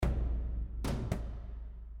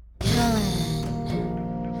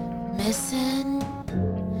Missing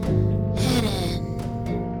Hidden,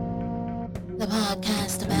 the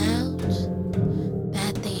podcast about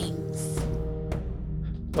bad things.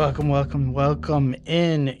 Welcome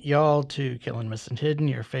in, y'all, to Killing Missing Hidden,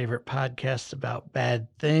 your favorite podcast about bad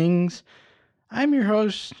things. I'm your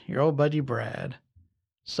host, your old buddy Brad.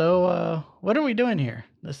 So, what are we doing here?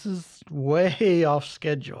 This is way off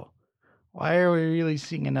schedule. Why are we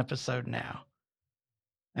releasing an episode now?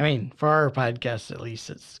 I mean, for our podcast at least,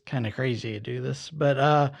 it's kind of crazy to do this,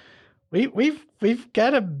 but we've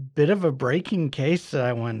got a bit of a breaking case that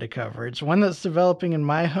I wanted to cover. It's one that's developing in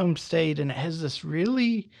my home state, and it has this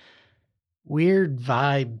really weird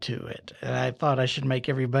vibe to it, and I thought I should make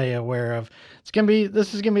everybody aware of.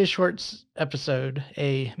 This is gonna be a short episode,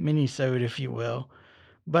 a mini-sode, if you will.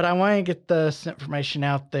 But I want to get this information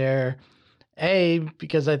out there, A,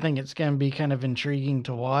 because I think it's gonna be kind of intriguing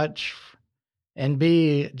to watch, and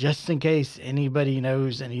B, just in case anybody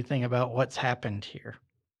knows anything about what's happened here.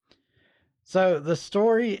 So the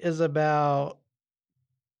story is about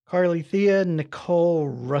Carlythea Nicole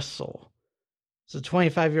Russell. It's a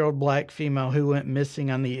 25-year-old black female who went missing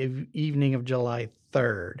on the evening of July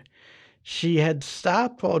 3rd. She had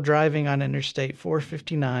stopped while driving on Interstate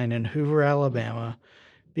 459 in Hoover, Alabama,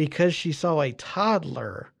 because she saw a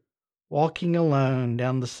toddler walking alone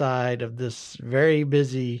down the side of this very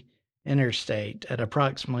busy interstate at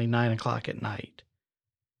approximately 9 o'clock at night.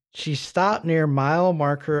 She stopped near mile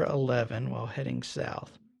marker 11 while heading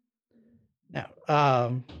south.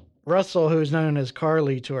 Now, Russell, who's known as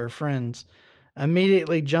Carly to her friends,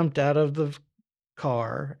 immediately jumped out of the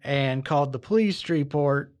car and called the police to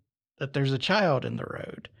report that there's a child in the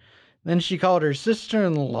road. Then she called her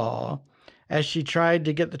sister-in-law as she tried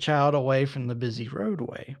to get the child away from the busy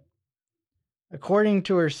roadway. According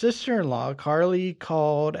to her sister-in-law, Carly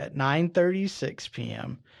called at 9:36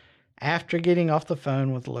 p.m. after getting off the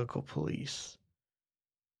phone with local police.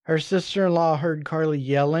 Her sister-in-law heard Carly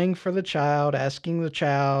yelling for the child, asking the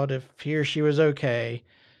child if he or she was okay,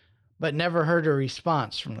 but never heard a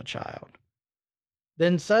response from the child.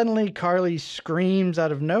 Then suddenly Carly screams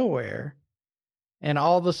out of nowhere, and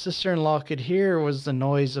all the sister-in-law could hear was the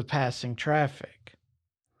noise of passing traffic.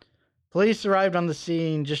 Police arrived on the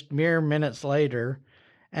scene just mere minutes later,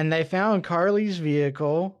 and they found Carly's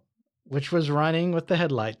vehicle, which was running with the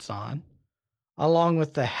headlights on, along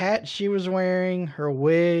with the hat she was wearing, her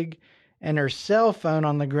wig, and her cell phone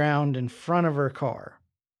on the ground in front of her car.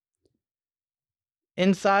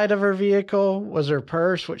 Inside of her vehicle was her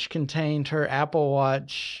purse, which contained her Apple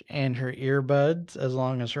Watch and her earbuds, as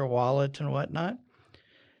long as her wallet and whatnot.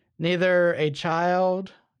 Neither a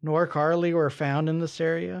child nor Carly were found in this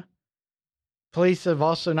area. Police have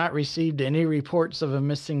also not received any reports of a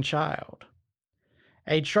missing child.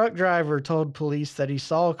 A truck driver told police that he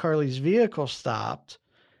saw Carly's vehicle stopped,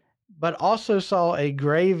 but also saw a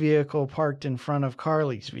gray vehicle parked in front of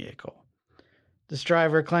Carly's vehicle. This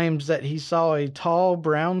driver claims that he saw a tall,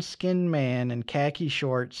 brown-skinned man in khaki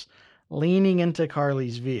shorts leaning into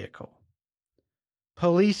Carly's vehicle.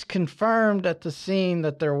 Police confirmed at the scene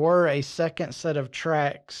that there were a second set of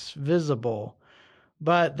tracks visible,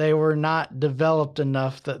 but they were not developed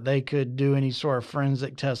enough that they could do any sort of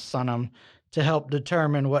forensic tests on them to help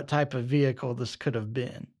determine what type of vehicle this could have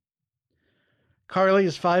been. Carly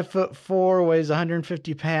is 5'4", weighs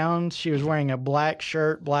 150 pounds. She was wearing a black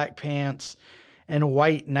shirt, black pants, and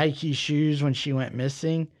white Nike shoes when she went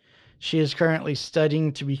missing. She is currently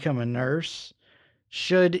studying to become a nurse.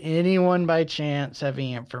 Should anyone by chance have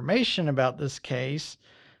any information about this case,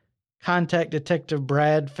 contact Detective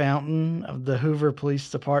Brad Fountain of the Hoover Police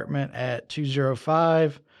Department at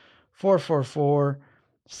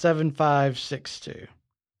 205-444-7562.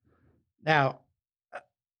 Now,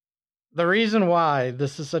 the reason why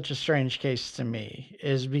this is such a strange case to me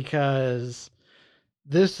is because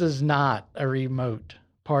this is not a remote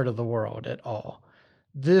part of the world at all.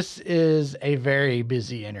 This is a very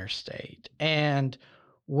busy interstate. And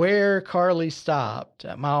where Carly stopped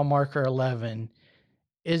at mile marker 11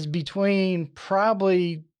 is between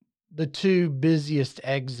probably the two busiest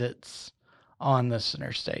exits on this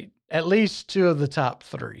interstate, at least two of the top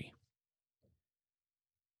three.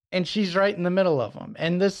 And she's right in the middle of them.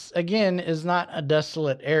 And this, again, is not a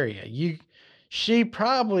desolate area. She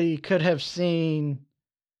probably could have seen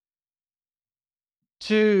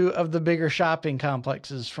two of the bigger shopping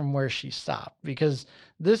complexes from where she stopped, because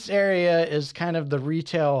this area is kind of the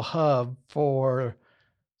retail hub for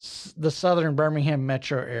the southern Birmingham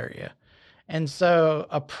metro area. And so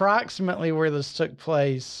approximately where this took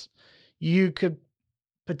place, you could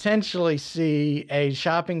potentially see a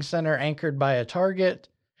shopping center anchored by a Target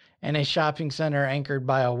and a shopping center anchored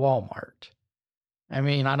by a Walmart. I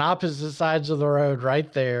mean, on opposite sides of the road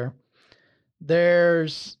right there,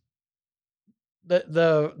 there's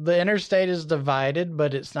the interstate is divided,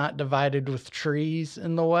 but it's not divided with trees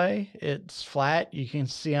in the way. It's flat. You can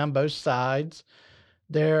see on both sides.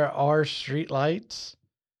 There are street lights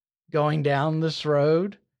going down this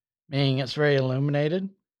road, meaning it's very illuminated.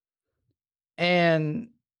 And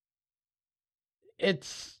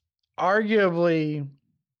it's arguably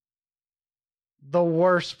the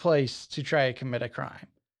worst place to try to commit a crime.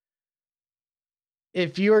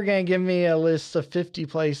 If you were going to give me a list of 50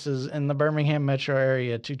 places in the Birmingham metro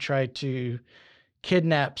area to try to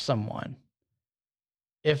kidnap someone,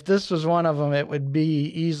 if this was one of them, it would be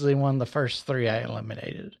easily one of the first three I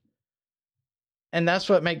eliminated. And that's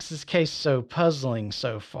what makes this case so puzzling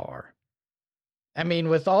so far. I mean,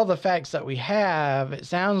 with all the facts that we have, it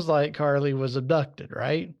sounds like Carly was abducted,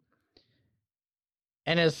 right?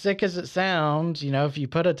 And as sick as it sounds, if you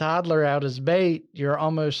put a toddler out as bait, you're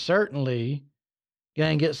almost certainly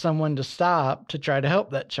going to get someone to stop to try to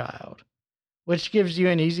help that child, which gives you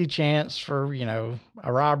an easy chance for,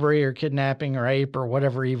 a robbery or kidnapping or rape or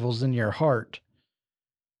whatever evil's in your heart.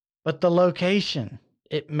 But the location,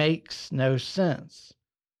 it makes no sense.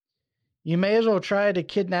 You may as well try to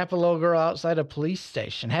kidnap a little girl outside a police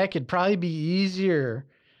station. Heck, it'd probably be easier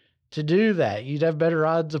to do that. You'd have better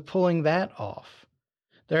odds of pulling that off.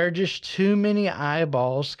 There are just too many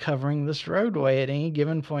eyeballs covering this roadway at any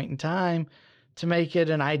given point in time to make it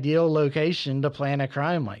an ideal location to plan a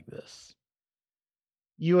crime like this.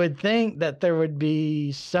 You would think that there would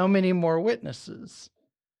be so many more witnesses.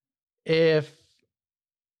 If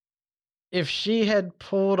Carly had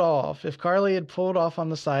pulled off on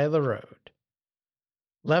the side of the road,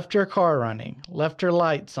 left her car running, left her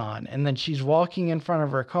lights on, and then she's walking in front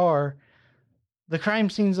of her car, the crime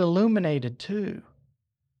scene's illuminated too.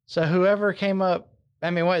 So whoever came up,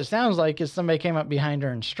 what it sounds like is somebody came up behind her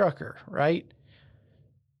and struck her, right?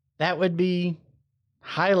 That would be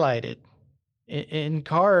highlighted in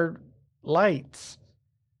car lights.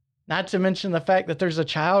 Not to mention the fact that there's a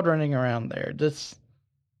child running around there.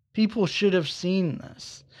 People should have seen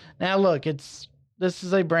this. Now look, this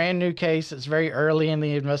is a brand new case. It's very early in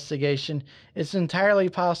the investigation. It's entirely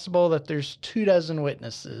possible that there's 24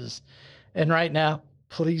 witnesses. And right now,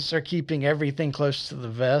 police are keeping everything close to the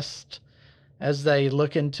vest as they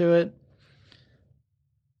look into it.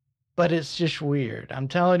 But it's just weird. I'm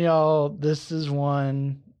telling y'all, this is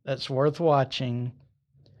one that's worth watching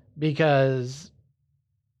because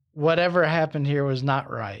whatever happened here was not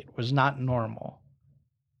right, was not normal.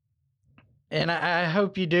 And I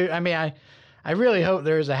hope you do. I really hope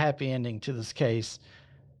there is a happy ending to this case.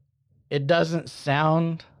 It doesn't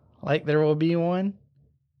sound like there will be one,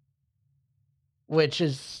 which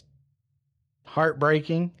is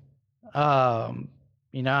heartbreaking. I'm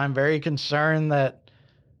very concerned that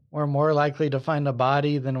we're more likely to find a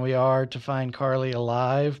body than we are to find Carly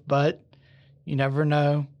alive, but you never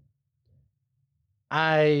know.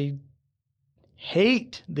 I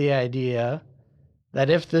hate the idea that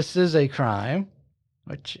if this is a crime,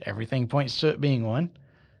 which everything points to it being one,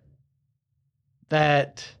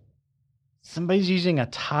 that somebody's using a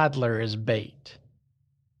toddler as bait.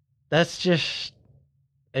 That's just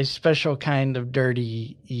a special kind of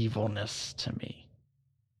dirty evilness to me.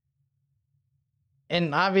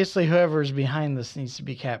 And obviously whoever's behind this needs to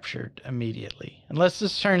be captured immediately. Unless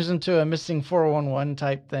this turns into a missing 411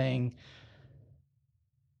 type thing,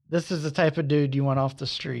 this is the type of dude you want off the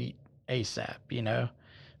street ASAP,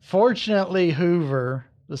 Fortunately, Hoover,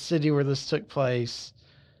 the city where this took place,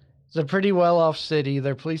 is a pretty well-off city.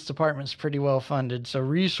 Their police department's pretty well funded, so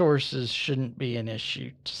resources shouldn't be an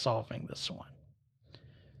issue to solving this one.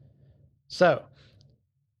 So,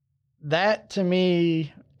 that to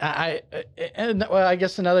me, I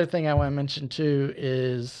guess another thing I want to mention too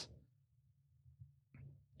is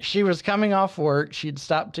she was coming off work. She'd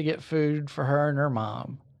stopped to get food for her and her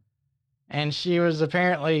mom. And she was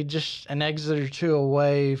apparently just an exit or two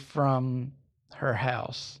away from her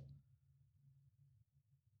house.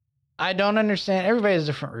 I don't understand. Everybody has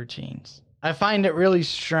different routines. I find it really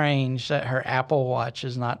strange that her Apple Watch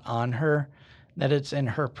is not on her, that it's in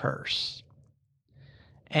her purse.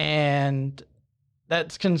 And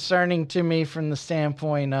that's concerning to me from the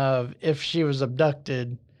standpoint of if she was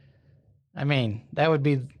abducted, that would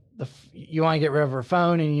be you want to get rid of her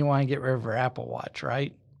phone and you want to get rid of her Apple Watch,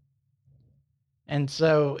 right? And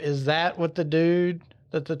so is that what the dude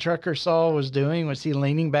that the trucker saw was doing? Was he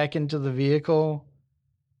leaning back into the vehicle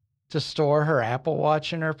to store her Apple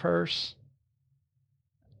Watch in her purse?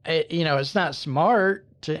 It's not smart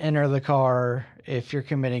to enter the car if you're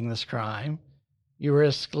committing this crime. You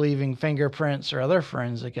risk leaving fingerprints or other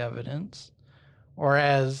forensic evidence,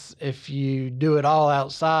 Whereas if you do it all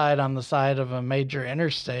outside on the side of a major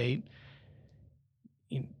interstate,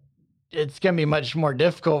 it's going to be much more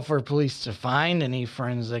difficult for police to find any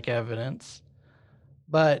forensic evidence.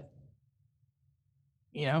 But,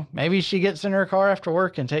 maybe she gets in her car after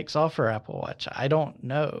work and takes off her Apple Watch. I don't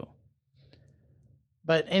know.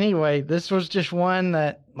 But anyway, this was just one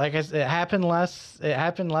that, like I said, it happened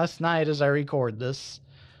last night as I record this.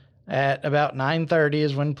 At about 9:30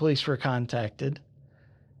 is when police were contacted.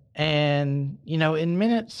 And, in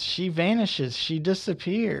minutes, she vanishes. She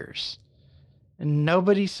disappears. And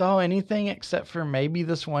nobody saw anything except for maybe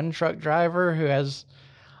this one truck driver who has,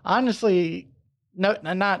 honestly, no,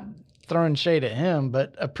 not throwing shade at him,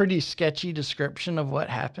 but a pretty sketchy description of what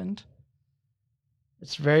happened.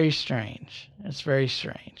 It's very strange.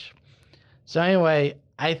 So anyway,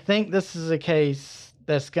 I think this is a case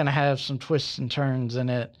that's going to have some twists and turns in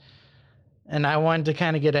it. And I wanted to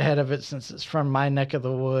kind of get ahead of it since it's from my neck of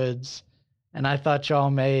the woods. And I thought y'all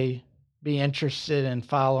may be interested in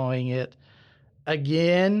following it.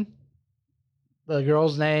 Again, the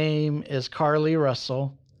girl's name is Carly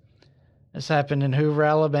Russell. This happened in Hoover,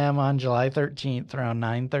 Alabama on July 13th around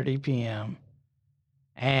 9:30 p.m.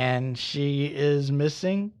 And she is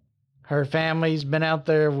missing. Her family's been out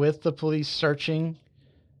there with the police searching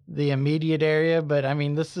the immediate area. But,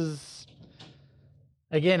 this is,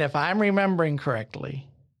 again, if I'm remembering correctly,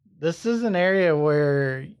 this is an area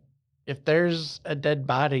where if there's a dead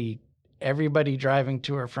body, everybody driving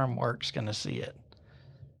to or from work's going to see it.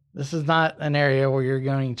 This is not an area where you're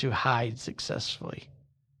going to hide successfully.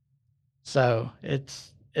 So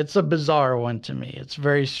it's a bizarre one to me. It's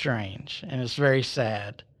very strange and it's very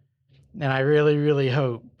sad. And I really, really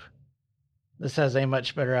hope this has a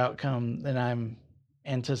much better outcome than I'm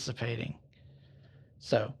anticipating.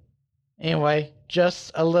 So anyway,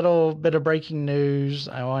 just a little bit of breaking news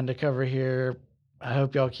I wanted to cover here. I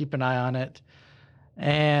hope y'all keep an eye on it.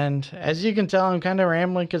 And as you can tell, I'm kind of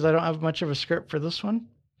rambling because I don't have much of a script for this one.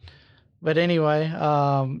 But anyway,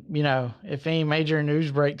 if any major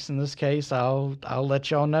news breaks in this case, I'll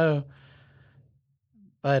let y'all know.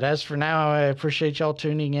 But as for now, I appreciate y'all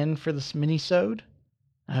tuning in for this mini-sode.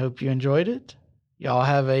 I hope you enjoyed it. Y'all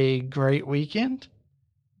have a great weekend.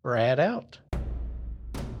 Brad out.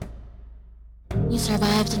 You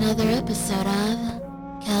survived another episode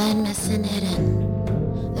of Killing, Missing,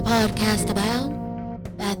 Hidden, the podcast about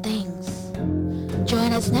bad things.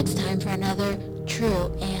 Join us next time for another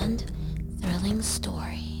true and thrilling story.